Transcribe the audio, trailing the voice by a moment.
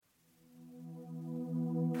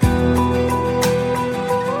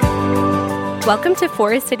Welcome to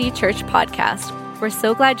Forest City Church Podcast. We're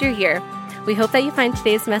so glad you're here. We hope that you find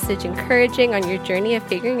today's message encouraging on your journey of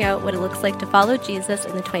figuring out what it looks like to follow Jesus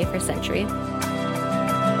in the 21st century.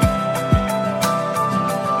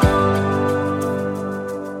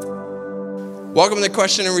 Welcome to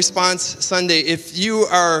Question and Response Sunday. If you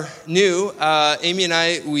are new, Amy and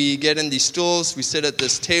I, we get in these stools, we sit at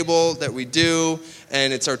this table that we do,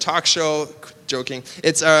 and it's our talk show. Joking.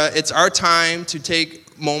 It's our time to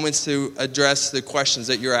take moments to address the questions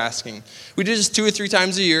that you're asking. We do this 2 or 3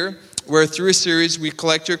 times a year, where through a series we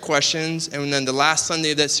collect your questions, and then the last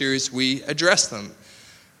Sunday of that series we address them.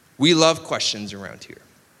 We love questions around here.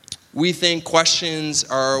 We think questions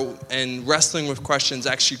and wrestling with questions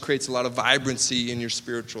actually creates a lot of vibrancy in your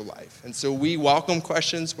spiritual life. And so we welcome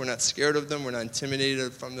questions. We're not scared of them. We're not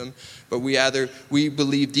intimidated from them. But we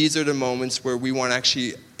believe these are the moments where we want to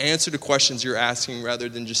actually answer the questions you're asking rather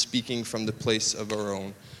than just speaking from the place of our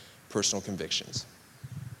own personal convictions.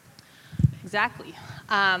 Exactly.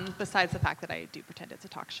 Besides the fact that I do pretend it's a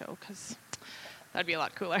talk show, because that'd be a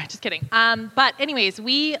lot cooler. Just kidding. But anyways,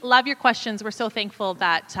 we love your questions. We're so thankful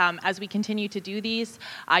that as we continue to do these,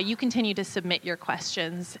 you continue to submit your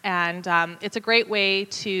questions. And it's a great way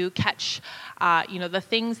to catch, the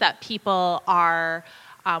things that people are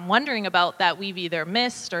wondering about that we've either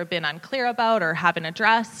missed or been unclear about or haven't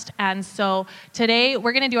addressed. And so today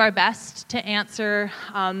we're going to do our best to answer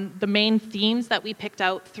the main themes that we picked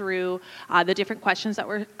out through the different questions that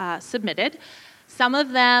were submitted. Some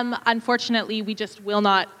of them, unfortunately, we just will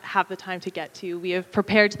not have the time to get to. We have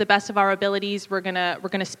prepared to the best of our abilities. We're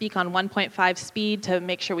gonna speak on 1.5 speed to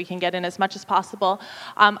make sure we can get in as much as possible.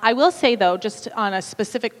 I will say, though, just on a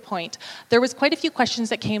specific point, there was quite a few questions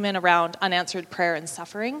that came in around unanswered prayer and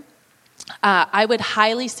suffering. I would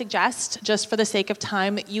highly suggest, just for the sake of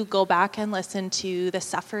time, you go back and listen to the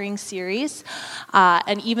Suffering series,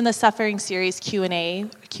 and even the Suffering series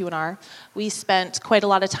Q&R. We spent quite a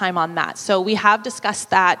lot of time on that. So we have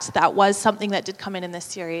discussed that. That was something that did come in this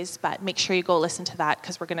series, but make sure you go listen to that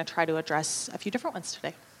because we're going to try to address a few different ones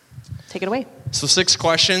today. Take it away. So 6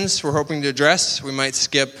 questions we're hoping to address. We might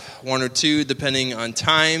skip 1 or 2 depending on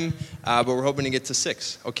time, but we're hoping to get to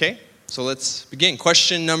 6, okay? So let's begin.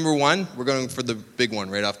 Question number 1. We're going for the big one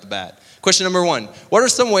right off the bat. Question number 1. What are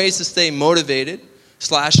some ways to stay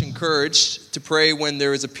motivated/encouraged to pray when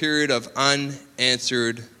there is a period of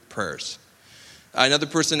unanswered prayers? Another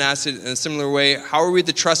person asked it in a similar way. How are we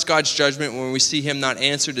to trust God's judgment when we see him not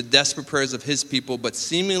answer the desperate prayers of his people, but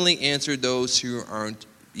seemingly answer those who aren't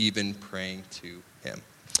even praying to him?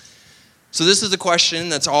 So this is a question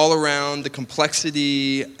that's all around the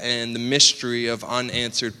complexity and the mystery of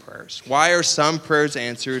unanswered prayers. Why are some prayers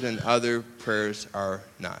answered and other prayers are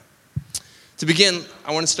not? To begin,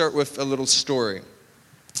 I want to start with a little story.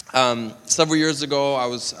 Several years ago, I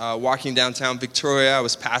was walking downtown Victoria. I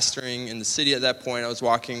was pastoring in the city at that point. I was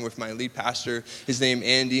walking with my lead pastor, his name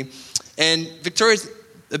Andy. And Victoria's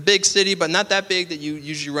a big city, but not that big that you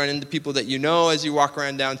usually run into people that you know as you walk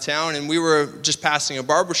around downtown. And we were just passing a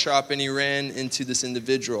barbershop, and he ran into this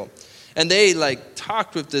individual. And they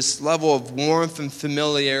talked with this level of warmth and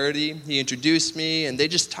familiarity. He introduced me, and they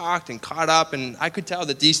just talked and caught up. And I could tell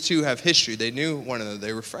that these two have history. They knew one another.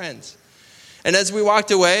 They were friends. And as we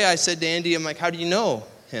walked away, I said to Andy, I'm like, how do you know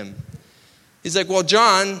him? He's like, well,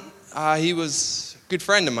 John, he was a good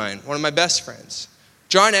friend of mine, one of my best friends.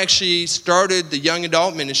 John actually started the young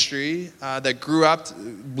adult ministry that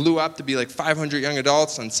blew up to be like 500 young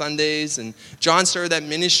adults on Sundays. And John started that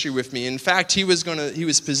ministry with me. In fact, he was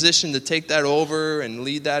positioned to take that over and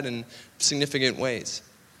lead that in significant ways.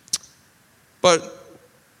 But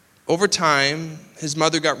over time, his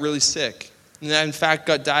mother got really sick. And in fact,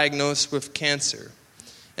 got diagnosed with cancer.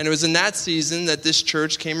 And it was in that season that this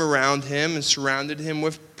church came around him and surrounded him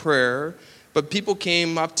with prayer. But people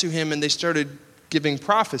came up to him and they started giving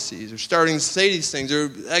prophecies or starting to say these things,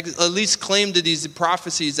 or at least claimed to these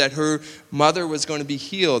prophecies that her mother was going to be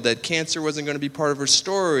healed, that cancer wasn't going to be part of her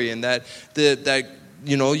story, and that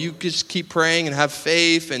you just keep praying and have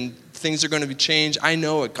faith and things are going to be changed. I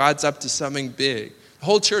know it. God's up to something big. The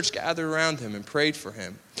whole church gathered around him and prayed for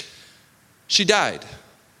him. She died.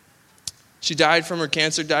 She died from her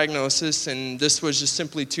cancer diagnosis, and this was just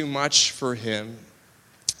simply too much for him.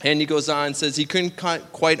 And he goes on and says he couldn't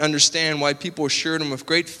quite understand why people assured him with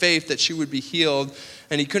great faith that she would be healed.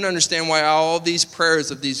 And he couldn't understand why all these prayers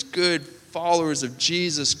of these good followers of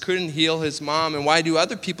Jesus couldn't heal his mom. And why do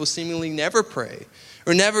other people seemingly never pray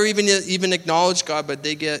or never even acknowledge God, but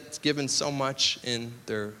they get given so much in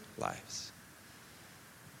their lives?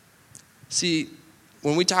 See,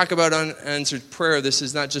 when we talk about unanswered prayer, this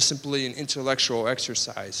is not just simply an intellectual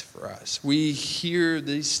exercise for us. We hear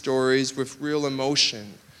these stories with real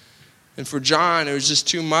emotion. And for John, it was just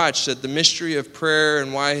too much that the mystery of prayer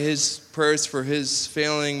and why his prayers for his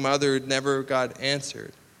failing mother never got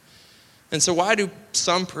answered. And so why do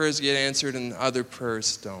some prayers get answered and other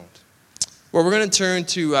prayers don't? Well, we're going to turn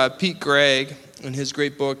to Pete Greig in his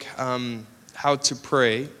great book, How to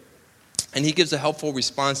Pray. And he gives a helpful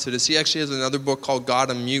response to this. He actually has another book called God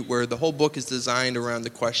on Mute, where the whole book is designed around the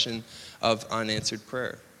question of unanswered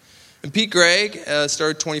prayer. And Pete Greig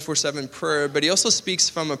started 24/7 prayer, but he also speaks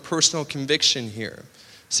from a personal conviction here.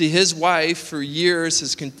 See, his wife for years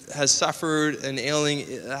has suffered an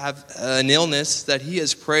illness that he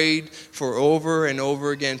has prayed for over and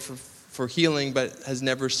over again for healing, but has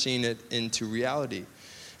never seen it into reality.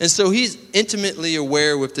 And so he's intimately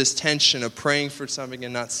aware with this tension of praying for something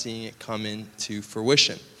and not seeing it come into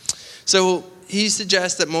fruition. So he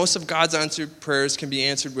suggests that most of God's answered prayers can be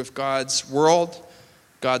answered with God's world,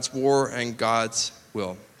 God's war, and God's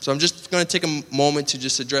will. So I'm just going to take a moment to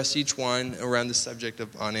just address each one around the subject of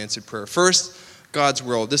unanswered prayer. First, God's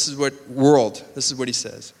world. This is what he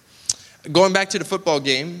says. Going back to the football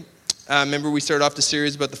game, remember we started off the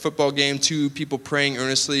series about the football game, two people praying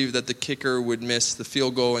earnestly that the kicker would miss the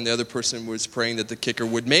field goal, and the other person was praying that the kicker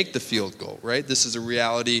would make the field goal, right? This is a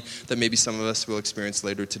reality that maybe some of us will experience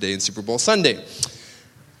later today in Super Bowl Sunday.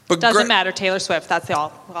 But doesn't matter, Taylor Swift, that's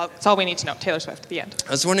all we need to know, Taylor Swift, the end.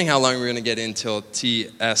 I was wondering how long we were going to get until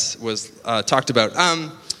TS was talked about.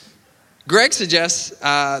 Greg suggests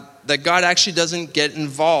that God actually doesn't get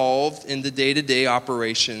involved in the day-to-day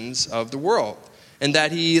operations of the world, and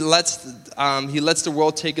that he lets the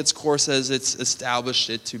world take its course as it's established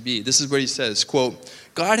it to be. This is what he says, quote,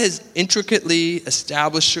 God has intricately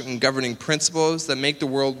established certain governing principles that make the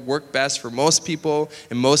world work best for most people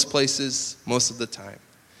in most places most of the time.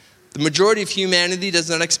 The majority of humanity does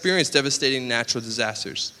not experience devastating natural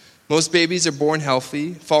disasters. Most babies are born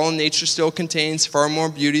healthy. Fallen nature still contains far more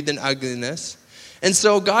beauty than ugliness. And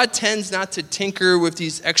so God tends not to tinker with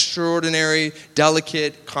these extraordinary,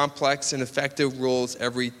 delicate, complex, and effective rules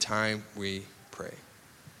every time we pray.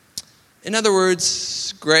 In other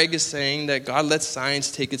words, Greg is saying that God lets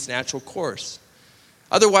science take its natural course.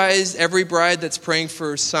 Otherwise, every bride that's praying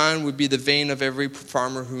for a son would be the vein of every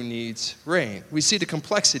farmer who needs rain. We see the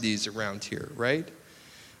complexities around here, right?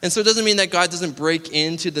 And so it doesn't mean that God doesn't break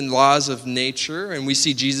into the laws of nature, and we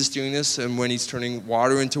see Jesus doing this, and when he's turning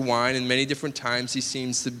water into wine, and many different times there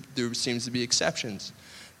seems to be exceptions.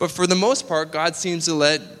 But for the most part, God seems to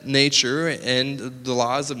let nature and the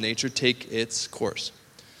laws of nature take its course.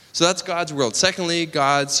 So that's God's world. Secondly,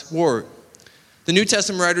 God's word. The New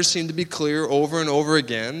Testament writers seem to be clear over and over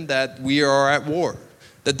again that we are at war,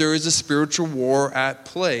 that there is a spiritual war at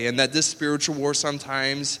play, and that this spiritual war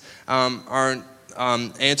sometimes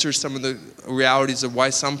answers some of the realities of why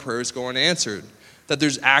some prayers go unanswered, that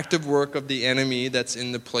there's active work of the enemy that's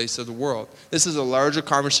in the place of the world. This is a larger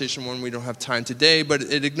conversation, one we don't have time today, but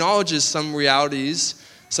it acknowledges some realities,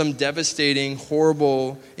 some devastating,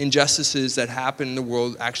 horrible injustices that happen in the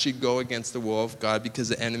world actually go against the will of God because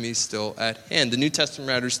the enemy is still at hand. The New Testament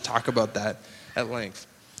writers talk about that at length.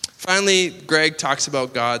 Finally, Greg talks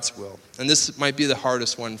about God's will, and this might be the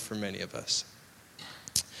hardest one for many of us.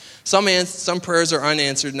 Some prayers are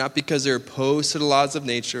unanswered not because they're opposed to the laws of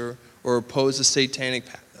nature or opposed to satanic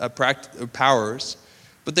powers,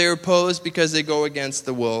 but they're opposed because they go against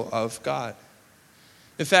the will of God.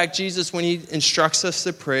 In fact, Jesus, when he instructs us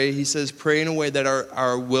to pray, he says, pray in a way that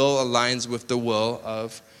our will aligns with the will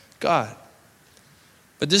of God.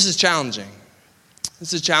 But this is challenging.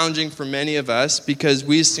 This is challenging for many of us because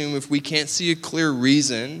we assume if we can't see a clear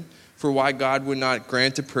reason for why God would not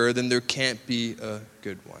grant a prayer, then there can't be a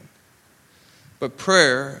good one. But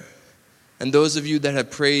prayer, and those of you that have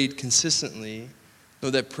prayed consistently, know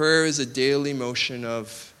that prayer is a daily motion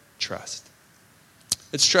of trust.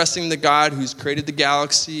 It's trusting the God who's created the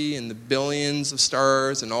galaxy and the billions of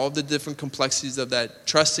stars and all the different complexities of that,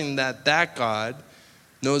 trusting that God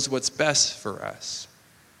knows what's best for us.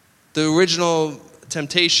 The original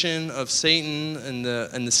temptation of Satan and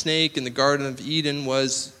the snake in the Garden of Eden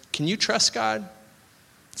was, can you trust God?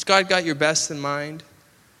 Has God got your best in mind?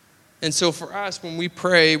 And so for us, when we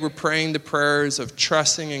pray, we're praying the prayers of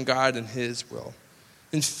trusting in God and his will.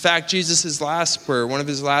 In fact, Jesus' last prayer, one of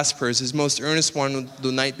his last prayers, his most earnest one,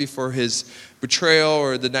 the night before his betrayal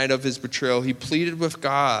or the night of his betrayal, he pleaded with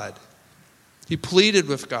God. He pleaded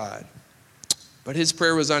with God. But his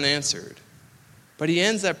prayer was unanswered. But he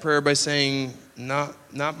ends that prayer by saying,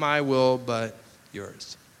 not my will, but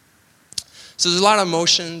yours. So there's a lot of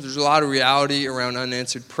emotion, there's a lot of reality around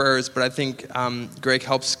unanswered prayers, but I think Greg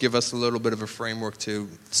helps give us a little bit of a framework to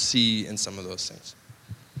see in some of those things.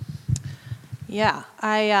 Yeah,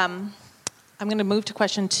 I'm going to move to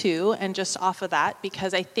question 2 and just off of that,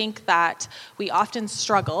 because I think that we often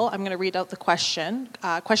struggle. I'm going to read out the question.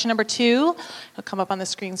 Question number 2, it'll come up on the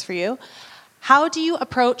screens for you. How do you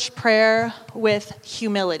approach prayer with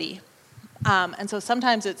humility? And so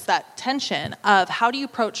sometimes it's that tension of how do you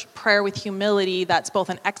approach prayer with humility that's both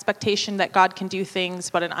an expectation that God can do things,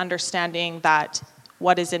 but an understanding that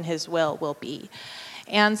what is in his will be.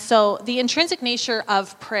 And so the intrinsic nature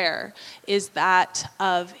of prayer is that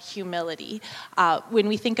of humility. When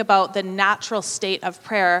we think about the natural state of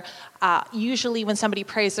prayer, usually when somebody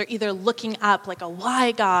prays, they're either looking up like a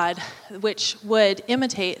why God, which would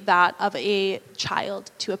imitate that of a child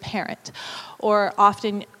to a parent. Or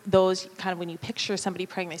often those kind of, when you picture somebody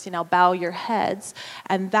praying, they say, now bow your heads.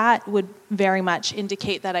 And that would very much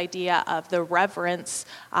indicate that idea of the reverence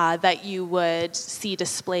that you would see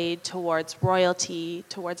displayed towards royalty,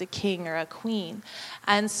 towards a king or a queen.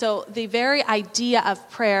 And so the very idea of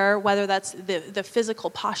prayer, whether that's the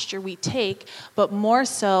physical posture we take, but more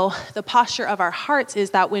so the posture of our hearts,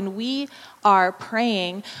 is that when we are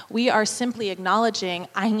praying, we are simply acknowledging,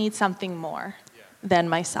 I need something more than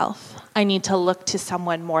myself. I need to look to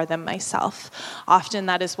someone more than myself. Often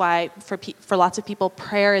that is why for lots of people,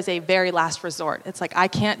 prayer is a very last resort. It's like, I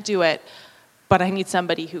can't do it, but I need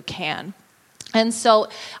somebody who can. And so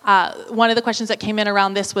one of the questions that came in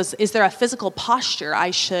around this was, is there a physical posture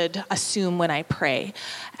I should assume when I pray?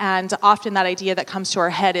 And often that idea that comes to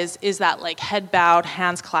our head is that like head bowed,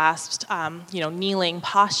 hands clasped, kneeling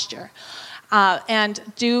posture. And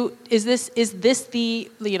is this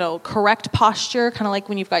the correct posture? Kind of like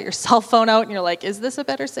when you've got your cell phone out and you're like, is this a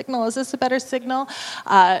better signal? Is this a better signal?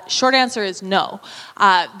 Short answer is no.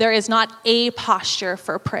 There is not a posture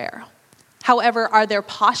for prayer. However, are there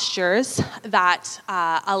postures that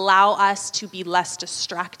allow us to be less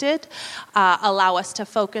distracted, allow us to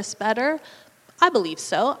focus better? I believe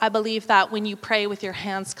so. I believe that when you pray with your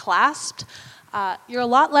hands clasped, you're a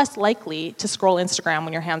lot less likely to scroll Instagram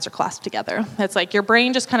when your hands are clasped together. It's like your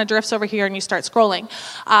brain just kind of drifts over here and you start scrolling.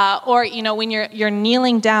 Or when you're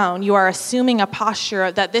kneeling down, you are assuming a posture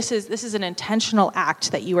that this is an intentional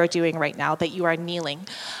act that you are doing right now, that you are kneeling.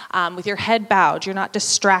 With your head bowed, you're not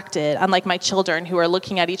distracted, unlike my children who are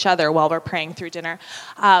looking at each other while we're praying through dinner.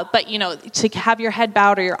 But to have your head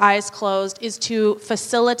bowed or your eyes closed is to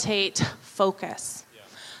facilitate focus. Yeah.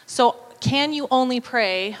 So can you only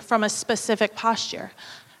pray from a specific posture?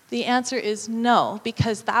 The answer is no,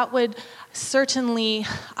 because that would certainly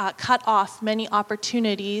cut off many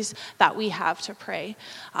opportunities that we have to pray.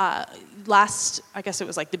 I guess it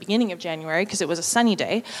was like the beginning of January, because it was a sunny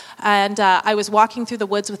day, and I was walking through the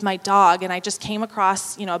woods with my dog, and I just came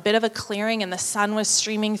across, a bit of a clearing, and the sun was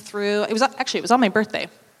streaming through. It was on my birthday.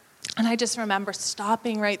 And I just remember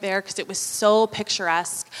stopping right there because it was so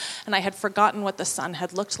picturesque, and I had forgotten what the sun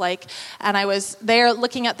had looked like. And I was there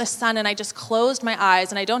looking at the sun, and I just closed my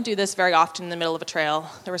eyes, and I don't do this very often in the middle of a trail.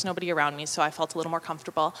 There was nobody around me, so I felt a little more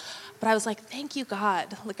comfortable. But I was like, thank you,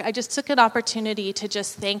 God. I just took an opportunity to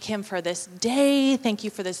just thank him for this day. Thank you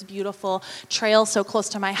for this beautiful trail so close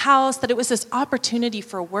to my house, that it was this opportunity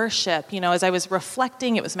for worship. As I was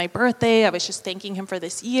reflecting, it was my birthday. I was just thanking him for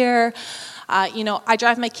this year. I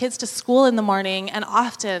drive my kids to school in the morning, and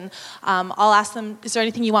often I'll ask them, is there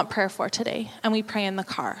anything you want prayer for today? And we pray in the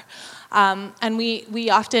car. And we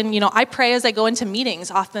often, I pray as I go into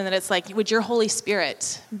meetings often that it's like, would your Holy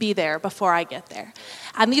Spirit be there before I get there?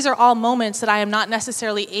 And these are all moments that I am not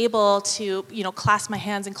necessarily able to, clasp my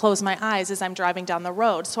hands and close my eyes as I'm driving down the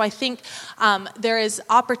road. So I think there is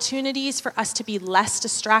opportunities for us to be less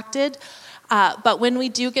distracted. But when we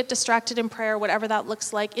do get distracted in prayer, whatever that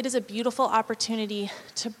looks like, it is a beautiful opportunity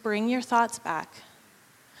to bring your thoughts back.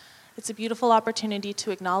 It's a beautiful opportunity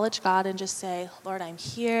to acknowledge God and just say, Lord, I'm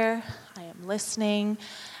here, I am listening,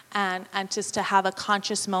 and just to have a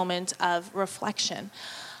conscious moment of reflection.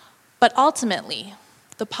 But ultimately,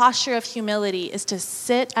 the posture of humility is to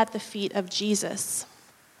sit at the feet of Jesus.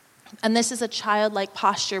 And this is a childlike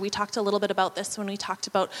posture. We talked a little bit about this when we talked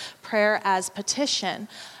about prayer as petition,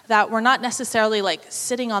 that we're not necessarily like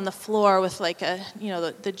sitting on the floor with like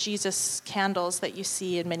the Jesus candles that you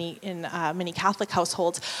see in many Catholic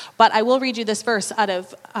households. But I will read you this verse out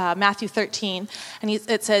of Matthew 13, and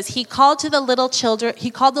it says, He called the little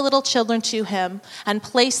children to him and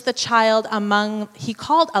placed the child among. He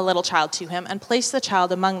called a little child to him and placed the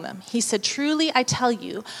child among them. He said, Truly I tell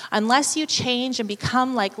you, unless you change and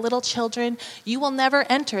become like little children, you will never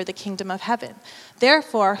enter the kingdom of heaven.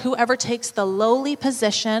 Therefore, whoever takes the lowly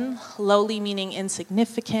position position, lowly meaning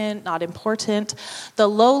insignificant, not important. The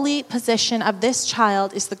lowly position of this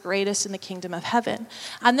child is the greatest in the kingdom of heaven.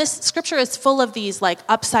 And this scripture is full of these like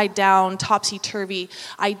upside down, topsy-turvy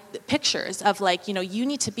pictures of like, you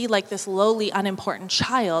need to be like this lowly, unimportant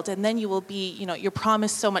child, and then you will be, you're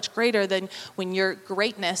promised so much greater than when your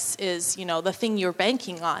greatness is, the thing you're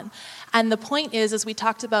banking on. And the point is, as we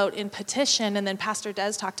talked about in petition, and then Pastor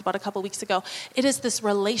Des talked about a couple weeks ago, it is this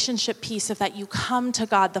relationship piece of that you come to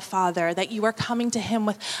God the Father, that you are coming to him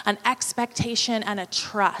with an expectation and a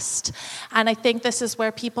trust. And I think this is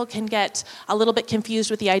where people can get a little bit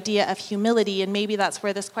confused with the idea of humility, and maybe that's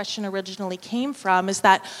where this question originally came from, is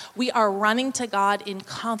that we are running to God in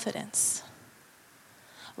confidence.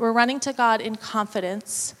 We're running to God in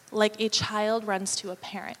confidence like a child runs to a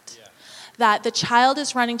parent. Yeah. That the child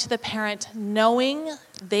is running to the parent knowing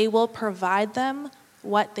they will provide them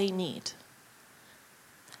what they need.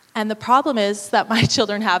 And the problem is that my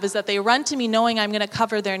children have is that they run to me knowing I'm going to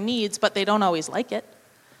cover their needs, but they don't always like it.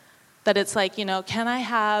 That it's like, can I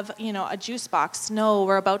have, a juice box? No,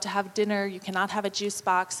 we're about to have dinner. You cannot have a juice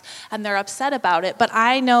box. And they're upset about it. But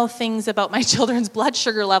I know things about my children's blood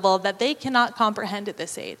sugar level that they cannot comprehend at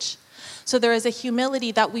this age. So there is a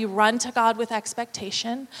humility that we run to God with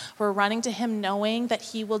expectation. We're running to him knowing that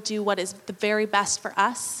he will do what is the very best for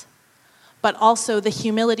us, but also the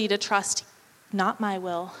humility to trust not my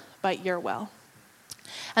will, but your will.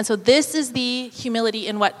 And so this is the humility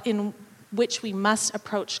in which we must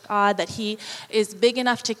approach God, that he is big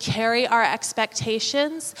enough to carry our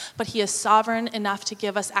expectations, but he is sovereign enough to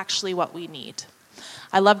give us actually what we need.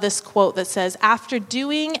 I love this quote that says, after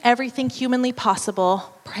doing everything humanly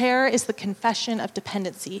possible, prayer is the confession of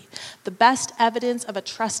dependency. The best evidence of a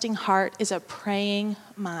trusting heart is a praying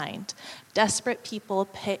mind. Desperate people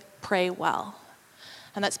pray well.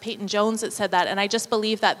 And that's Peyton Jones that said that. And I just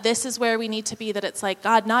believe that this is where we need to be, that it's like,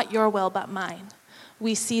 God, not your will, but mine.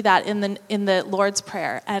 We see that in the Lord's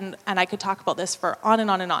Prayer. And I could talk about this for on and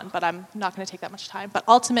on and on, but I'm not going to take that much time. But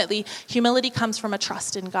ultimately, humility comes from a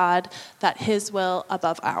trust in God, that his will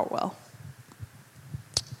above our will.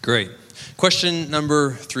 Great. Question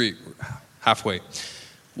number 3, halfway.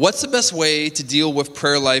 What's the best way to deal with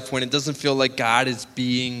prayer life when it doesn't feel like God is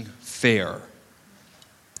being fair?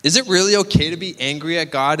 Is it really okay to be angry at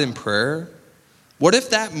God in prayer? What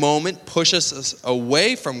if that moment pushes us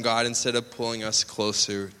away from God instead of pulling us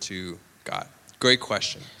closer to God? Great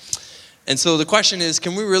question. And so the question is,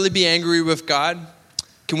 can we really be angry with God?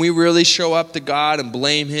 Can we really show up to God and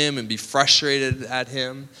blame him and be frustrated at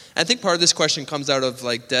him? I think part of this question comes out of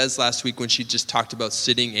like Des last week when she just talked about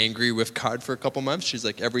sitting angry with God for a couple months. She's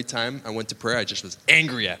like, every time I went to prayer, I just was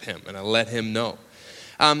angry at him and I let him know.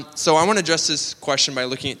 So I want to address this question by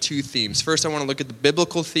looking at 2 themes. First, I want to look at the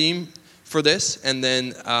biblical theme for this, and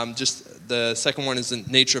then just the second one is the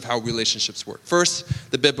nature of how relationships work.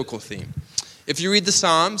 First, the biblical theme. If you read the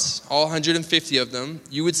Psalms, all 150 of them,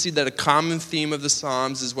 you would see that a common theme of the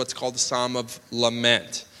Psalms is what's called the Psalm of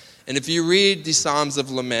Lament. And if you read the Psalms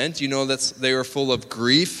of Lament, you know that they are full of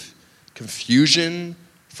grief, confusion,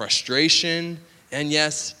 frustration, and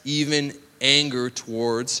yes, even anger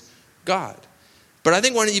towards God. But I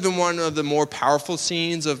think one of the more powerful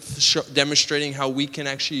scenes of demonstrating how we can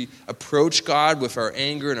actually approach God with our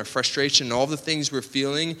anger and our frustration and all the things we're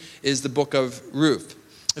feeling is the book of Ruth.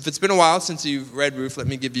 If it's been a while since you've read Ruth, let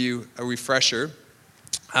me give you a refresher.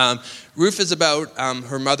 Ruth is about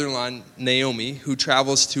her mother-in-law, Naomi, who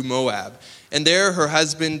travels to Moab. And there her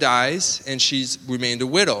husband dies, and she's remained a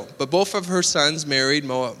widow. But both of her sons married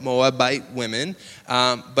Moabite women.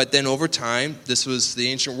 But then over time, this was the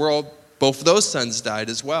ancient world, both of those sons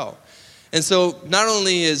died as well. And so not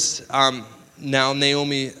only is now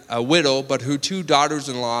Naomi a widow, but her 2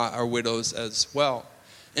 daughters-in-law are widows as well.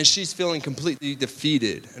 And she's feeling completely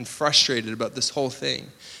defeated and frustrated about this whole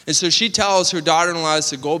thing. And so she tells her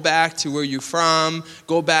daughter-in-laws to go back to where you're from,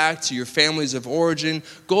 go back to your families of origin,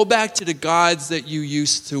 go back to the gods that you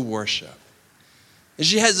used to worship. And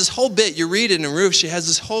she has this whole bit, you read it in Ruth, she has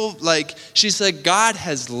this whole, she's like, God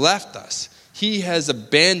has left us. He has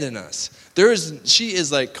abandoned us. She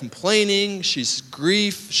is like complaining, she's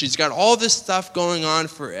grief, she's got all this stuff going on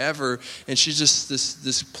forever, and she's just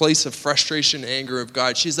this place of frustration, anger of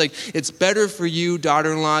God. She's like, it's better for you,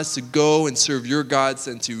 daughter-in-laws, to go and serve your gods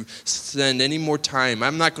than to spend any more time.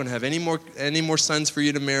 I'm not going to have any more sons for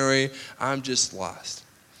you to marry. I'm just lost.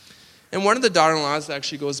 And one of the daughter-in-laws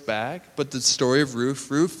actually goes back, but the story of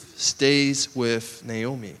Ruth stays with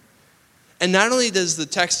Naomi. And not only does the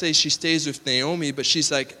text say she stays with Naomi, but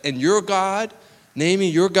she's like, and your God, Naomi,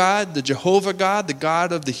 your God, the Jehovah God, the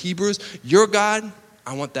God of the Hebrews, your God,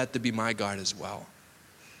 I want that to be my God as well.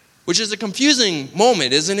 which is a confusing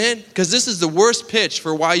moment, isn't it? Because this is the worst pitch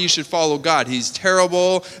for why you should follow God. He's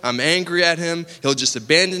terrible. I'm angry at him. He'll just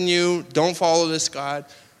abandon you. Don't follow this God.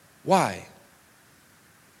 Why?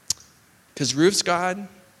 Because Ruth's God,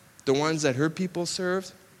 the ones that her people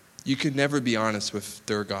served, you could never be honest with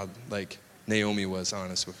their God like Naomi was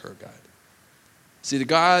honest with her God. See, the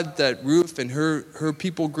God that Ruth and her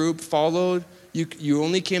people group followed, you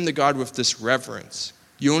only came to God with this reverence.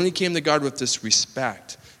 You only came to God with this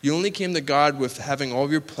respect. You only came to God with having all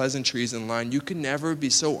of your pleasantries in line. You could never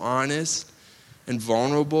be so honest and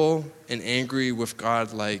vulnerable and angry with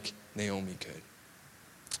God like Naomi could.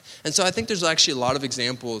 And so I think there's actually a lot of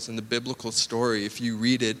examples in the biblical story, if you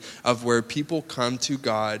read it, of where people come to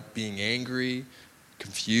God being angry,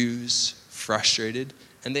 confused, frustrated,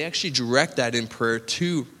 and they actually direct that in prayer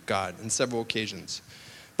to God on several occasions.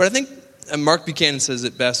 But I think Mark Buchanan says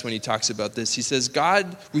it best when he talks about this. He says,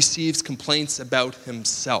 God receives complaints about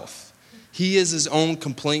himself. He is his own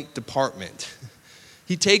complaint department.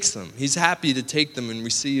 He takes them. He's happy to take them and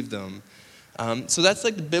receive them. So that's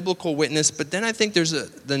like the biblical witness. But then I think there's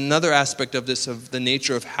another aspect of this, of the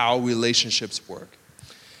nature of how relationships work.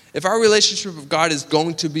 If our relationship with God is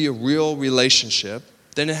going to be a real relationship,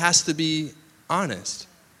 then it has to be honest.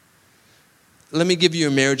 Let me give you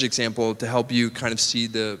a marriage example to help you kind of see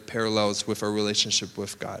the parallels with our relationship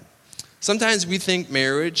with God. Sometimes we think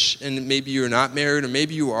marriage, and maybe you're not married, or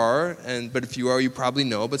maybe you are, but if you are, you probably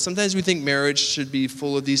know, but sometimes we think marriage should be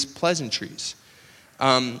full of these pleasantries,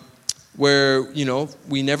 where,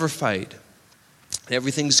 we never fight,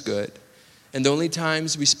 everything's good, and the only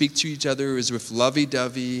times we speak to each other is with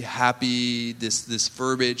lovey-dovey, happy, this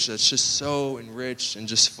verbiage that's just so enriched and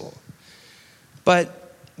just full. But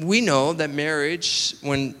we know that marriage,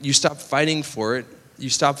 when you stop fighting for it, you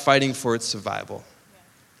stop fighting for its survival.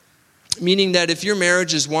 Yeah. Meaning that if your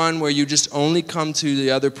marriage is one where you just only come to the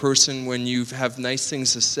other person when you have nice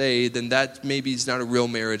things to say, then that maybe is not a real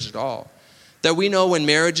marriage at all. That we know when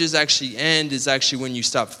marriages actually end is actually when you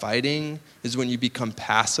stop fighting, is when you become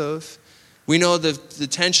passive. We know the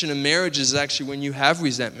tension in marriage is actually when you have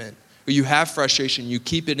resentment or you have frustration, you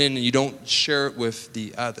keep it in and you don't share it with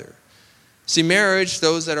the other. See, marriage,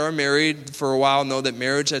 those that are married for a while know that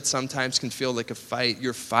marriage at sometimes can feel like a fight.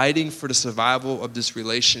 You're fighting for the survival of this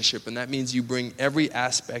relationship, and that means you bring every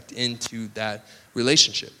aspect into that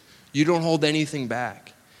relationship. You don't hold anything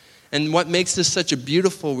back. And what makes this such a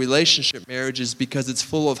beautiful relationship, marriage, is because it's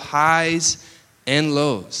full of highs and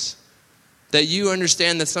lows. That you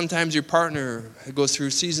understand that sometimes your partner goes through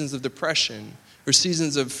seasons of depression, or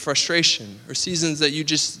seasons of frustration, or seasons that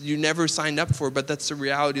you never signed up for, but that's the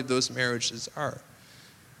reality of those marriages are.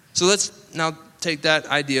 So let's now take that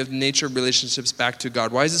idea of the nature of relationships back to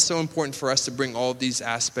God. Why is it so important for us to bring all of these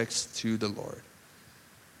aspects to the Lord?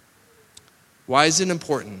 Why is it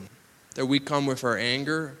important that we come with our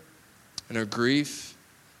anger and our grief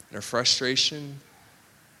and our frustration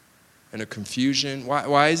and our confusion?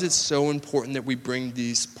 Why is it so important that we bring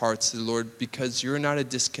these parts to the Lord? Because you're not a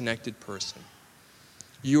disconnected person.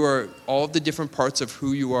 You are all the different parts of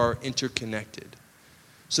who you are interconnected.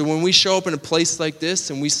 So when we show up in a place like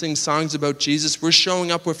this and we sing songs about Jesus, we're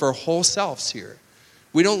showing up with our whole selves here.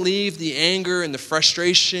 We don't leave the anger and the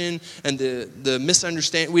frustration and the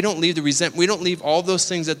misunderstanding. We don't leave the resentment. We don't leave all those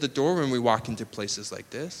things at the door when we walk into places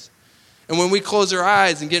like this. And when we close our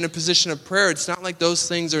eyes and get in a position of prayer, it's not like those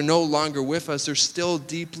things are no longer with us. They're still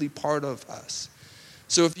deeply part of us.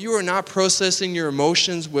 So if you are not processing your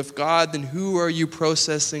emotions with God, then who are you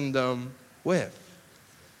processing them with?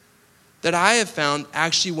 That I have found,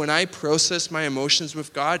 actually, when I process my emotions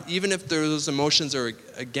with God, even if those emotions are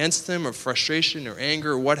against Him, or frustration, or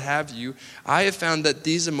anger, or what have you, I have found that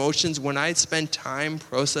these emotions, when I spend time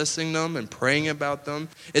processing them and praying about them,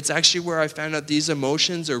 it's actually where I found out these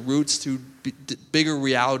emotions are roots to bigger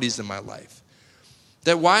realities in my life.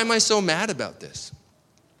 That why am I so mad about this?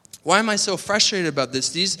 Why am I so frustrated about this?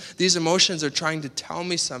 These emotions are trying to tell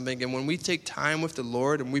me something, and when we take time with the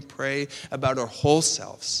Lord and we pray about our whole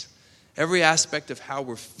selves, every aspect of how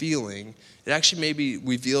we're feeling, it actually maybe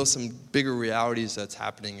reveals some bigger realities that's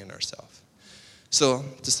happening in ourselves. So,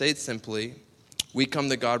 to say it simply, we come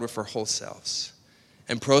to God with our whole selves.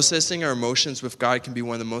 And processing our emotions with God can be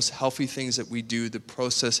one of the most healthy things that we do to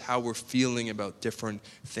process how we're feeling about different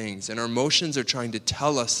things. And our emotions are trying to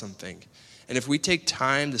tell us something. And if we take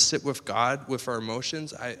time to sit with God with our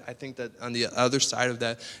emotions, I think that on the other side of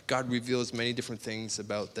that, God reveals many different things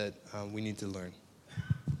about that we need to learn.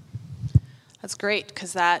 That's great,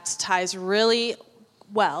 because that ties really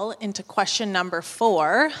well into question number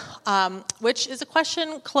 4, which is a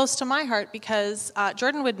question close to my heart because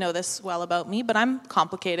Jordan would know this well about me, but I'm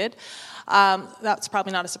complicated. That's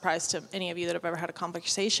probably not a surprise to any of you that have ever had a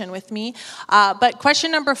conversation with me. But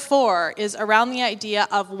question number 4 is around the idea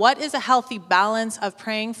of what is a healthy balance of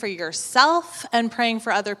praying for yourself and praying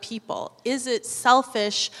for other people. Is it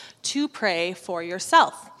selfish to pray for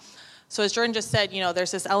yourself? So as Jordan just said,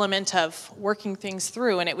 there's this element of working things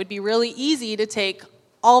through, and it would be really easy to take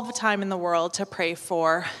all the time in the world to pray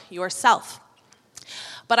for yourself.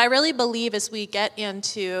 But I really believe as we get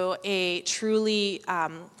into a truly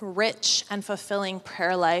rich and fulfilling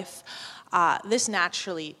prayer life, this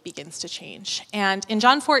naturally begins to change. And in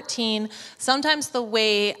John 14, sometimes the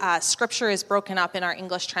way Scripture is broken up in our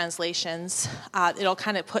English translations, it'll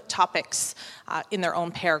kind of put topics in their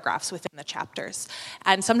own paragraphs within the chapters.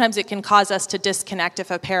 And sometimes it can cause us to disconnect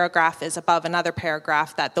if a paragraph is above another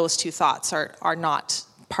paragraph, that those two thoughts are not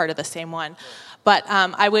part of the same one. But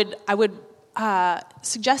I would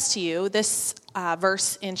suggest to you this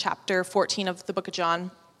verse in chapter 14 of the book of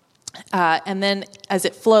John, and then as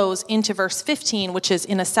it flows into verse 15, which is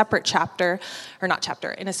in a separate chapter, or not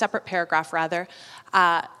chapter, in a separate paragraph rather,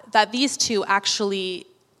 that these two actually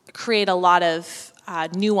create a lot of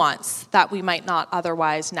nuance that we might not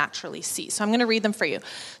otherwise naturally see. So I'm going to read them for you.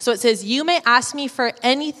 So it says, "You may ask me for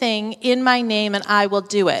anything in my name and I will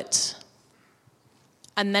do it."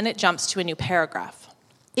 And then it jumps to a new paragraph.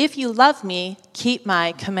 "If you love me, keep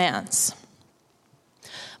my commands."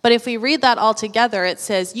 But if we read that all together, it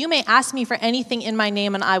says, "You may ask me for anything in my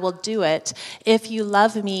name and I will do it. If you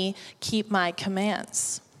love me, keep my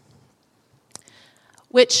commands."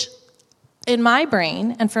 Which, in my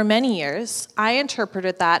brain, and for many years, I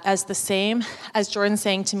interpreted that as the same as Jordan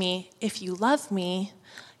saying to me, "If you love me,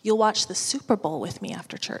 you'll watch the Super Bowl with me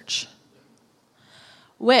after church."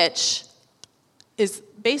 Which is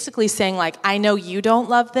basically saying, like, I know you don't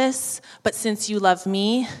love this, but since you love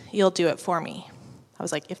me, you'll do it for me. I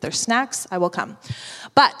was like, if there's snacks, I will come.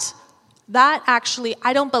 But that actually,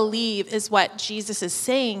 I don't believe is what Jesus is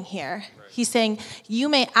saying here. Right. He's saying, you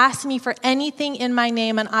may ask me for anything in my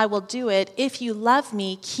name and I will do it. If you love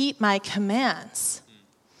me, keep my commands.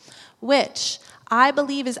 Which I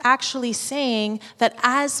believe is actually saying that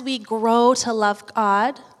as we grow to love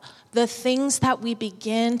God, the things that we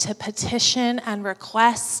begin to petition and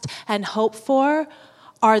request and hope for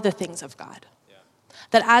are the things of God.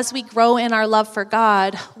 That as we grow in our love for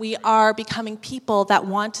God, we are becoming people that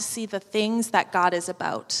want to see the things that God is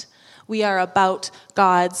about. We are about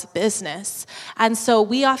God's business. And so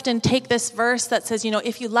we often take this verse that says,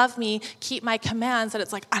 if you love me, keep my commands. And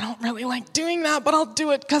it's like, I don't really like doing that, but I'll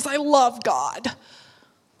do it because I love God.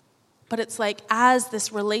 But it's like, as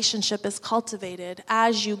this relationship is cultivated,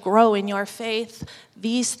 as you grow in your faith,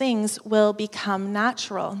 these things will become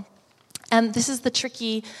natural. And this is the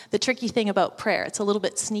tricky thing about prayer. It's a little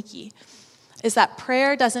bit sneaky, is that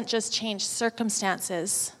prayer doesn't just change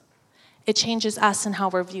circumstances. It changes us and how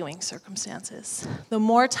we're viewing circumstances. The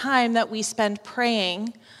more time that we spend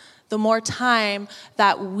praying, the more time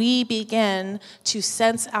that we begin to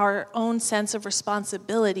sense our own sense of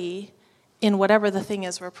responsibility in whatever the thing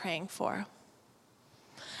is we're praying for.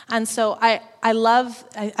 And so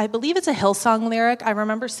I believe it's a Hillsong lyric. I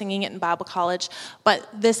remember singing it in Bible college. But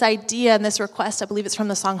this idea and this request, I believe it's from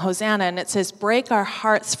the song Hosanna, and it says, break our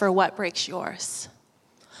hearts for what breaks yours.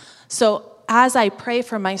 So as I pray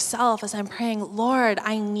for myself, as I'm praying, Lord,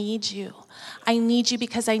 I need you. I need you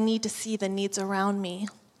because I need to see the needs around me.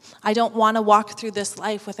 I don't want to walk through this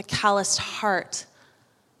life with a calloused heart,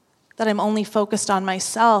 that I'm only focused on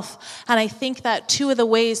myself. And I think that two of the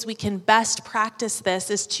ways we can best practice this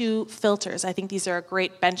is 2 filters. I think these are a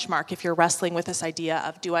great benchmark if you're wrestling with this idea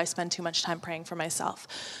of, do I spend too much time praying for myself?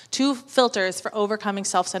 2 filters for overcoming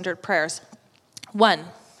self-centered prayers. 1,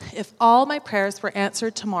 if all my prayers were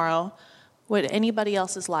answered tomorrow, would anybody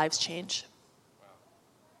else's lives change? Wow.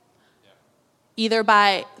 Yeah. Either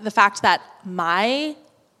by the fact that my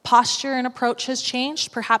posture and approach has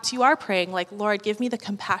changed. Perhaps you are praying like, Lord, give me the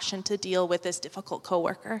compassion to deal with this difficult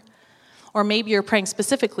coworker. Or maybe you're praying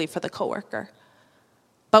specifically for the coworker.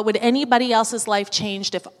 But would anybody else's life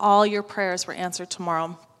change if all your prayers were answered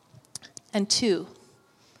tomorrow? And 2,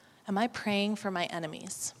 am I praying for my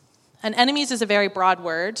enemies? And enemies is a very broad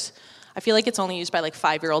word. I feel like it's only used by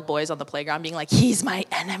 5-year-old boys on the playground being like, he's my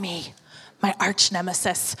enemy, my arch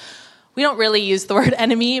nemesis. We don't really use the word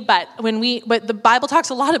enemy, but the Bible talks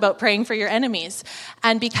a lot about praying for your enemies.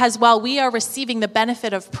 And because while we are receiving the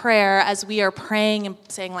benefit of prayer as we are praying and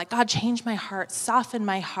saying God, change my heart, soften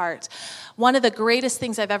my heart, one of the greatest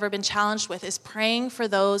things I've ever been challenged with is praying for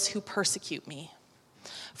those who persecute me.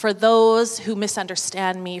 for those who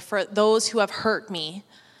misunderstand me, for those who have hurt me.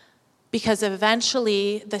 Because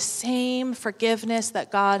eventually, the same forgiveness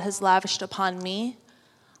that God has lavished upon me,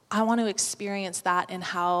 I want to experience that in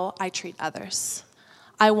how I treat others.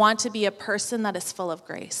 I want to be a person that is full of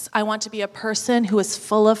grace. I want to be a person who is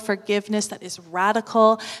full of forgiveness that is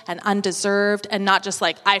radical and undeserved and not just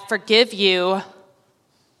like, I forgive you,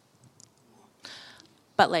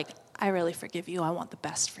 but like, I really forgive you. I want the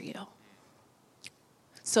best for you.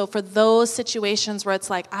 So for those situations where it's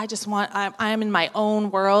like, I'm in my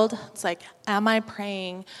own world, it's like, am I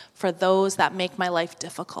praying for those that make my life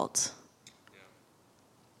difficult?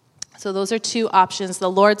 So those are two options. The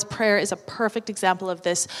Lord's Prayer is a perfect example of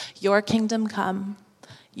this. Your kingdom come,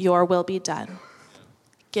 your will be done.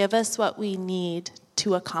 Give us what we need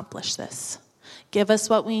to accomplish this. Give us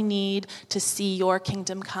what we need to see your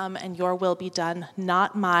kingdom come and your will be done.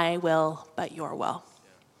 Not my will, but your will.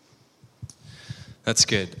 That's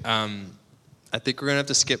good. I think we're going to have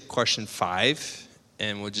to skip question 5,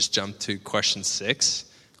 and we'll just jump to question 6.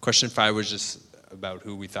 Question 5 was just about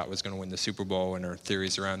who we thought was going to win the Super Bowl and our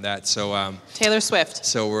theories around that. So Taylor Swift.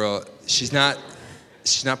 So she's not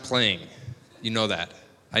playing. You know that.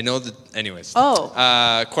 I know that. Anyways.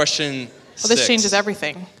 Oh. Question 6. Well, this changes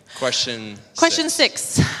everything. Question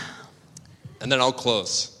 6. And then I'll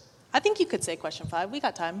close. I think you could say question 5. We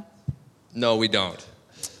got time. No, we don't.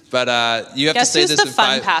 But you have Guess to say who's this the in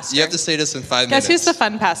fun 5. pastor? You have to say this in 5 minutes. Guess who's the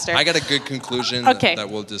fun pastor? I got a good conclusion Okay. that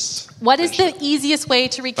we'll just. What is the finish up. easiest way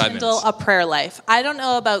to rekindle minutes. a prayer life? I don't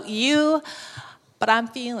know about you, but I'm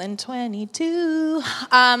feeling 22.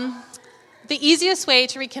 The easiest way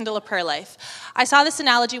to rekindle a prayer life. I saw this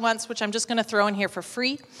analogy once, which I'm just going to throw in here for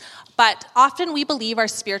free. But often we believe our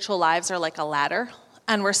spiritual lives are like a ladder,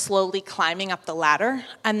 and we're slowly climbing up the ladder,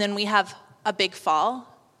 and then we have a big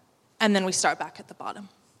fall, and then we start back at the bottom.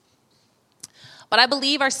 But I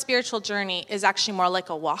believe our spiritual journey is actually more like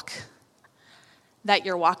a walk, that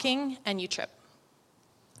you're walking and you trip,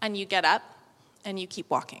 and you get up and you keep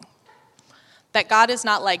walking. That God is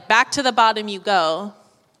not like, back to the bottom you go,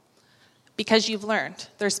 because you've learned.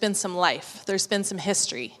 There's been some life, there's been some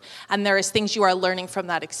history, and there is things you are learning from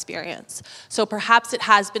that experience. So perhaps it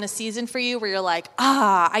has been a season for you where you're like,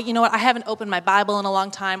 you know what, I haven't opened my Bible in a long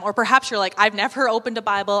time. Or perhaps you're like, I've never opened a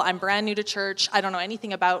Bible, I'm brand new to church, I don't know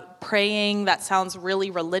anything about praying, that sounds really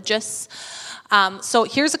religious. So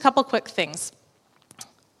here's a couple quick things.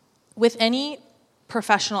 With any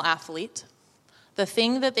professional athlete, the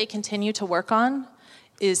thing that they continue to work on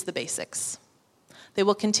is the basics. They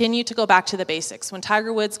will continue to go back to the basics. When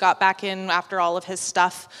Tiger Woods got back in after all of his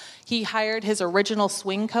stuff, he hired his original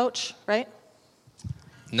swing coach, right?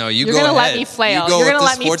 No, you're going to let me flail. You're going to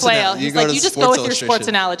let me flail. He's like, you just go with your sports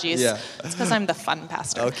analogies. Yeah. It's because I'm the fun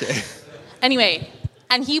pastor. Okay. Anyway,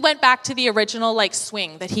 and he went back to the original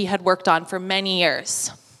swing that he had worked on for many years.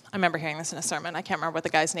 I remember hearing this in a sermon. I can't remember what the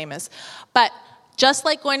guy's name is. But just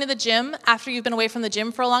like going to the gym, after you've been away from the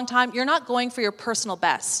gym for a long time, you're not going for your personal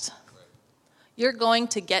best. You're going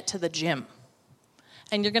to get to the gym.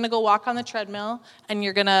 And you're going to go walk on the treadmill, and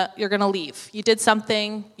you're going to leave. You did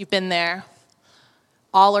something, you've been there,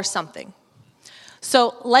 all or something.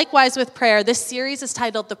 So likewise with prayer, this series is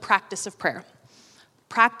titled The Practice of Prayer.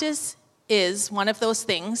 Practice is one of those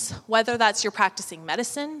things, whether that's you're practicing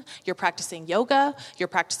medicine, you're practicing yoga, you're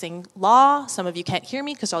practicing law. Some of you can't hear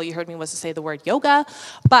me because all you heard me was to say the word yoga.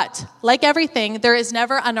 But like everything, there is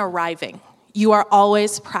never an arriving. You are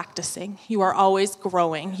always practicing. You are always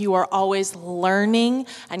growing. You are always learning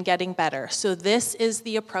and getting better. So this is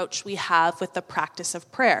the approach we have with the practice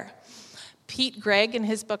of prayer. Pete Greig, in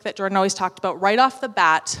his book that Jordan always talked about, right off the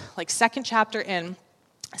bat, second chapter in,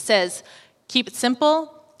 says, keep it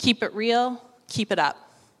simple, keep it real, keep it up.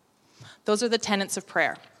 Those are the tenets of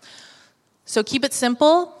prayer. So keep it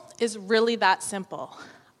simple is really that simple.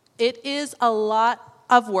 It is a lot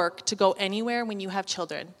of work to go anywhere when you have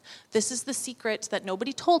children. This is the secret that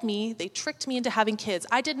nobody told me. They tricked me into having kids.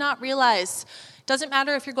 I did not realize. It doesn't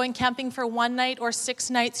matter if you're going camping for 1 night or 6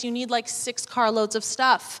 nights, you need 6 carloads of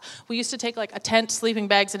stuff. We used to take a tent, sleeping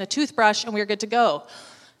bags, and a toothbrush, and we were good to go.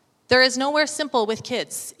 There is nowhere simple with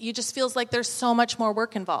kids. You just feels like there's so much more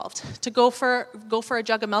work involved. To go for a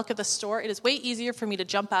jug of milk at the store, it is way easier for me to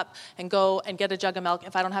jump up and go and get a jug of milk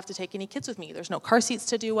if I don't have to take any kids with me. There's no car seats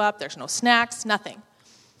to do up, there's no snacks, nothing.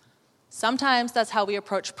 Sometimes that's how we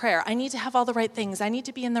approach prayer. I need to have all the right things. I need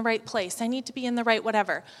to be in the right place. I need to be in the right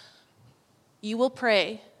whatever. You will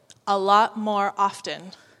pray a lot more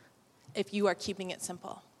often if you are keeping it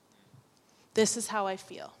simple. This is how I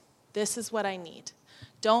feel. This is what I need.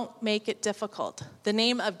 Don't make it difficult. The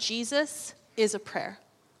name of Jesus is a prayer.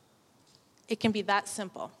 It can be that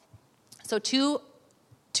simple. So 2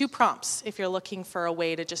 2 prompts if you're looking for a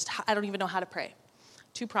way to just, I don't even know how to pray.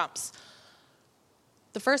 2 prompts.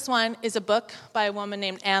 The first one is a book by a woman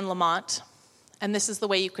named Anne Lamott, and this is the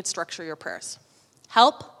way you could structure your prayers.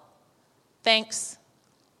 Help, thanks,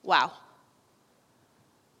 wow.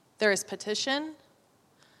 There is petition,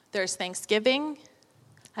 there is thanksgiving,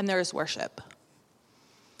 and there is worship.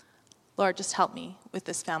 Lord, just help me with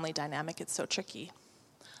this family dynamic. It's so tricky.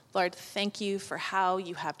 Lord, thank you for how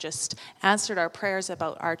you have just answered our prayers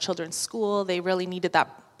about our children's school. They really needed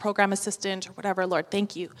that program assistant or whatever. Lord,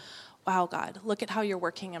 thank you. Wow, God, look at how you're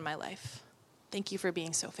working in my life. Thank you for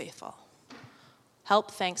being so faithful.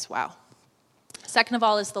 Help, thanks, wow. Second of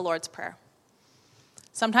all is the Lord's Prayer.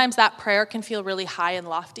 Sometimes that prayer can feel really high and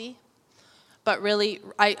lofty, but really,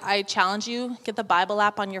 I challenge you, get the Bible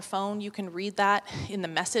app on your phone. You can read that in the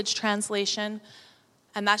Message translation,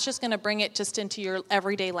 and that's just going to bring it just into your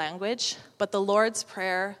everyday language. But the Lord's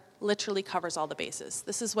Prayer literally covers all the bases.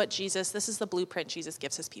 This is the blueprint Jesus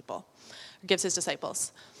gives his people, or gives his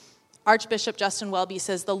disciples. Archbishop Justin Welby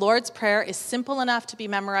says, the Lord's Prayer is simple enough to be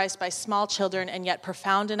memorized by small children and yet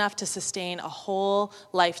profound enough to sustain a whole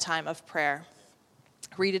lifetime of prayer.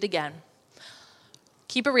 Read it again.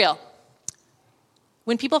 Keep it real.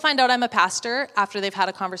 When people find out I'm a pastor after they've had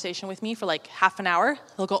a conversation with me for like half an hour,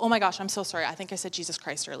 they'll go, oh my gosh, I'm so sorry. I think I said Jesus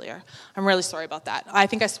Christ earlier. I'm really sorry about that. I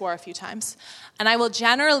think I swore a few times. And I will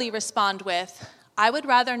generally respond with, I would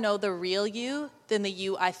rather know the real you than the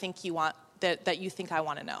you I think you want, that you think I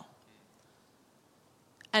want to know.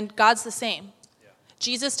 And God's the same. Yeah.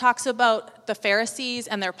 Jesus talks about the Pharisees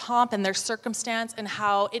and their pomp and their circumstance and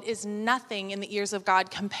how it is nothing in the ears of God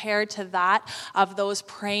compared to that of those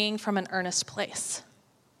praying from an earnest place.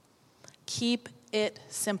 Keep it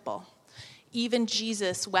simple. Even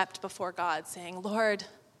Jesus wept before God, saying, Lord,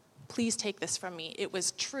 please take this from me. It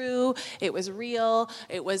was true, it was real,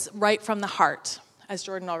 it was right from the heart, as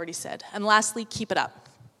Jordan already said. And lastly, keep it up.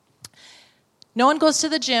 No one goes to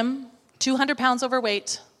the gym 200 pounds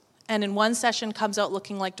overweight, and in one session comes out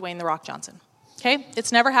looking like Dwayne "The Rock" Johnson. Okay?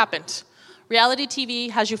 It's never happened. Reality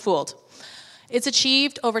TV has you fooled. It's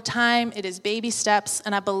achieved over time. It is baby steps,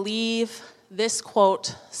 and I believe this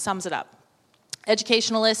quote sums it up.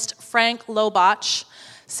 Educationalist Frank Lobach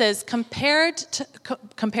says, compares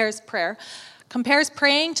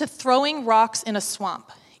praying to throwing rocks in a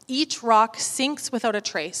swamp. Each rock sinks without a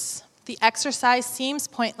trace. The exercise seems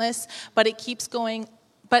pointless, but keep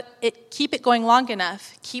it going long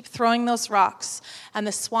enough, keep throwing those rocks, and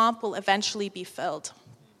the swamp will eventually be filled.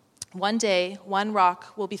 One day, one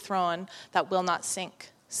rock will be thrown that will not sink.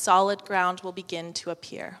 Solid ground will begin to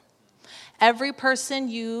appear. Every person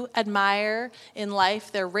you admire in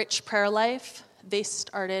life, their rich prayer life, they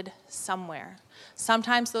started somewhere.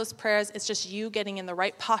 Sometimes those prayers, it's just you getting in the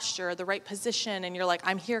right posture, the right position, and you're like,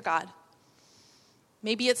 I'm here, God.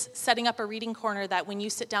 Maybe it's setting up a reading corner that when you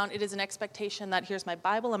sit down, it is an expectation that here's my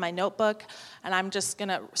Bible and my notebook, and I'm just going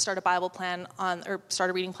to start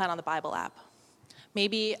a reading plan on the Bible app.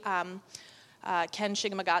 Maybe Ken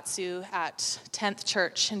Shigemogatsu at 10th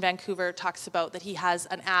Church in Vancouver talks about that he has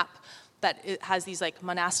an app that it has these like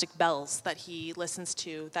monastic bells that he listens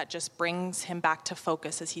to that just brings him back to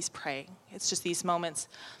focus as he's praying. It's just these moments.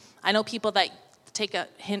 I know people that take a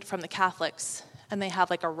hint from the Catholics and they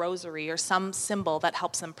have like a rosary or some symbol that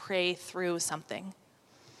helps them pray through something.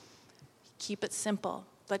 Keep it simple,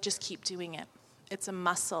 but just keep doing it. It's a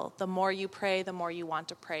muscle. The more you pray, the more you want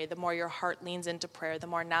to pray. The more your heart leans into prayer, the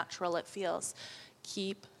more natural it feels.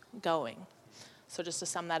 Keep going. So just to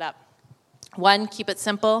sum that up. 1, keep it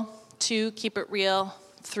simple. 2, keep it real.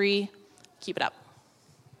 3, keep it up.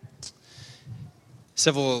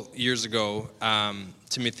 Several years ago,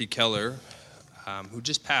 Timothy Keller, who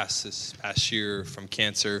just passed this past year from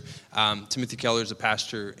cancer. Timothy Keller is a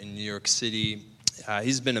pastor in New York City.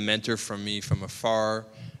 He's been a mentor from me from afar.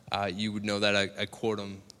 You would know that I quote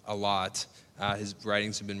him a lot. His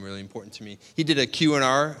writings have been really important to me. He did a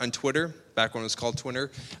Q&R on Twitter, back when it was called Twitter,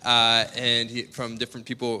 and from different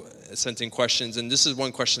people sent in questions. And this is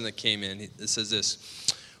one question that came in. It says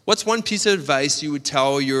this: what's one piece of advice you would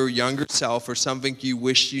tell your younger self, or something you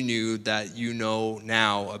wish you knew that you know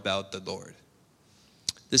now about the Lord?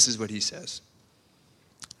 This is what he says.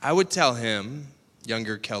 I would tell him,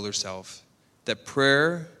 younger Keller self, that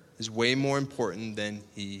prayer is way more important than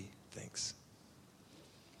he thinks.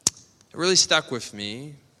 It really stuck with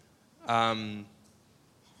me, because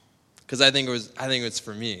I think it's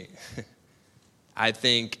for me. I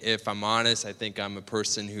think, if I'm honest, I think I'm a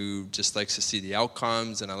person who just likes to see the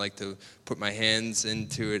outcomes, and I like to put my hands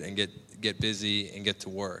into it and get busy and get to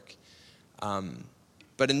work.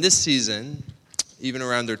 But in this season, even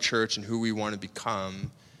around our church and who we want to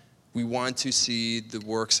become, We want to see the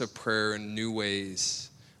works of prayer in new ways.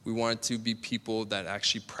 We want to be people that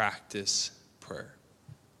actually practice prayer.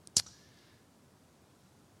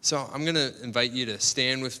 So I'm going to invite you to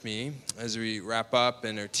stand with me as we wrap up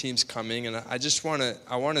and our team's coming. And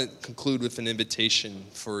I want to conclude with an invitation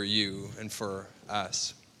for you and for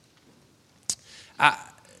us.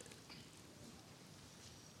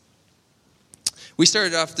 We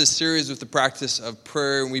started off this series with the practice of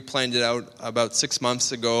prayer, and we planned it out about 6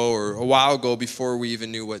 months ago or a while ago before we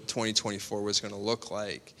even knew what 2024 was going to look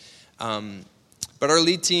like. But our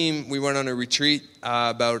lead team, we went on a retreat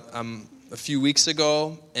about a few weeks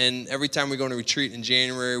ago, and every time we go on a retreat in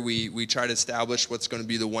January, we try to establish what's going to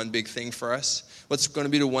be the one big thing for us. What's going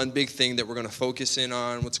to be the one big thing that we're going to focus in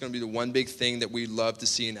on? What's going to be the one big thing that we'd love to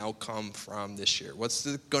see an outcome from this year? What's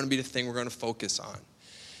going to be the thing we're going to focus on?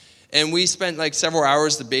 And we spent like several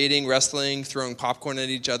hours debating, wrestling, throwing popcorn at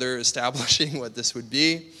each other, establishing what this would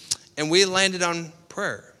be. And we landed on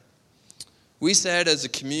prayer. We said as a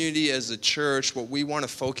community, as a church, what we want to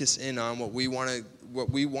focus in on, what we want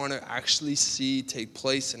to actually see take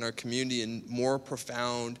place in our community in more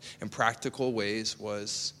profound and practical ways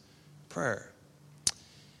was prayer.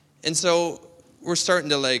 And so we're starting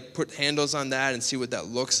to like put handles on that and see what that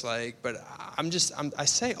looks like. But I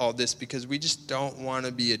say all this because we just don't want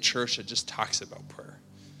to be a church that just talks about prayer.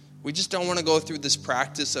 We just don't want to go through this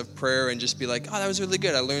practice of prayer and just be like, oh, that was really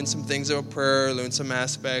good. I learned some things about prayer, learned some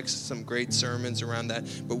aspects, some great sermons around that.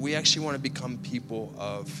 But we actually want to become people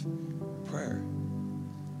of prayer.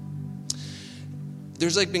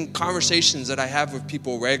 There's like been conversations that I have with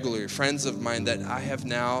people regularly, friends of mine, that I have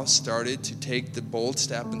now started to take the bold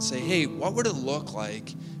step and say, hey, what would it look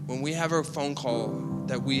like when we have our phone call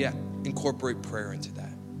that we incorporate prayer into that?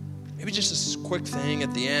 Maybe just a quick thing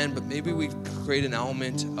at the end, but maybe we create an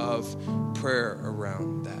element of prayer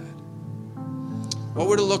around that. What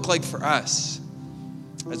would it look like for us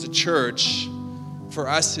as a church, for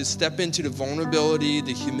us to step into the vulnerability,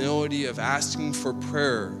 the humility of asking for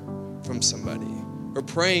prayer from somebody or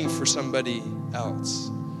praying for somebody else?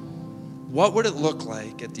 What would it look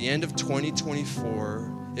like at the end of 2024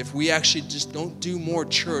 if we actually just don't do more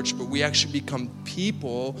church, but we actually become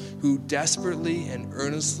people who desperately and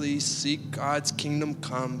earnestly seek God's kingdom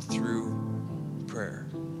come through prayer?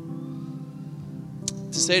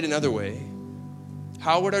 To say it another way,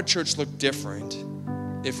 how would our church look different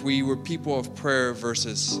if we were people of prayer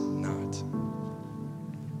versus not?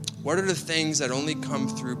 What are the things that only come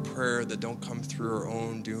through prayer that don't come through our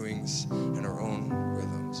own doings and our own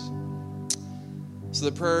rhythms? So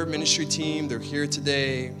the prayer ministry team, they're here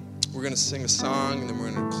today. We're going to sing a song, and then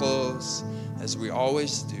we're going to close, as we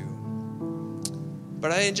always do.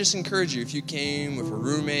 But I just encourage you, if you came with a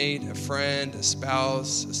roommate, a friend, a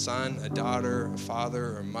spouse, a son, a daughter, a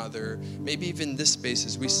father, or a mother, maybe even this space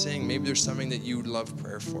as we sing, maybe there's something that you would love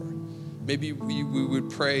prayer for. Maybe we would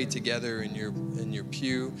pray together in your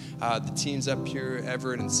pew. The teams up here,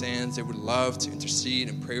 Everett and Sands, they would love to intercede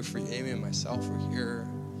and pray for you. Amy and myself are here.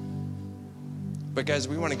 But guys,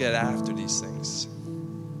 we want to get after these things.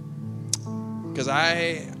 Because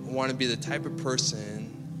I want to be the type of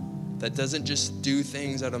person that doesn't just do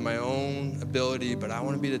things out of my own ability, but I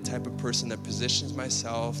want to be the type of person that positions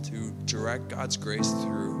myself to direct God's grace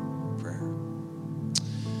through prayer.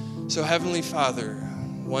 So Heavenly Father,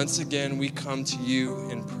 once again, we come to you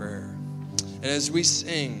in prayer. And as we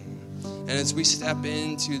sing, and as we step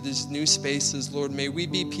into these new spaces, Lord, may we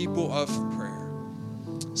be people of prayer.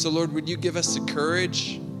 So, Lord, would you give us the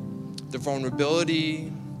courage, the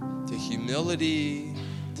vulnerability, the humility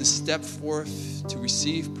to step forth to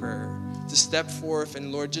receive prayer, to step forth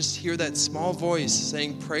and, Lord, just hear that small voice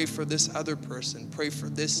saying, pray for this other person, pray for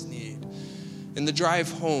this need. In the drive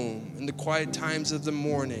home, in the quiet times of the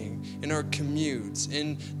morning, in our commutes,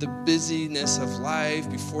 in the busyness of life,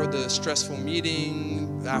 before the stressful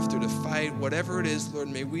meeting, after the fight, whatever it is, Lord,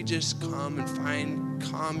 may we just come and find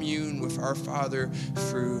commune with our Father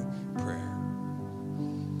through prayer.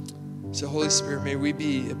 So, Holy Spirit, may we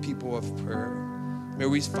be a people of prayer. May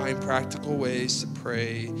we find practical ways to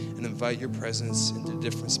pray and invite your presence into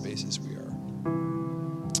different spaces we are.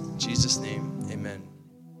 In Jesus' name, amen.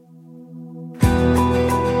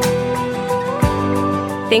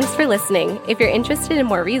 Thanks for listening. If you're interested in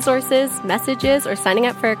more resources, messages, or signing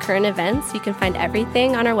up for our current events, you can find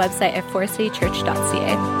everything on our website at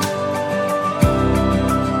forestcitychurch.ca.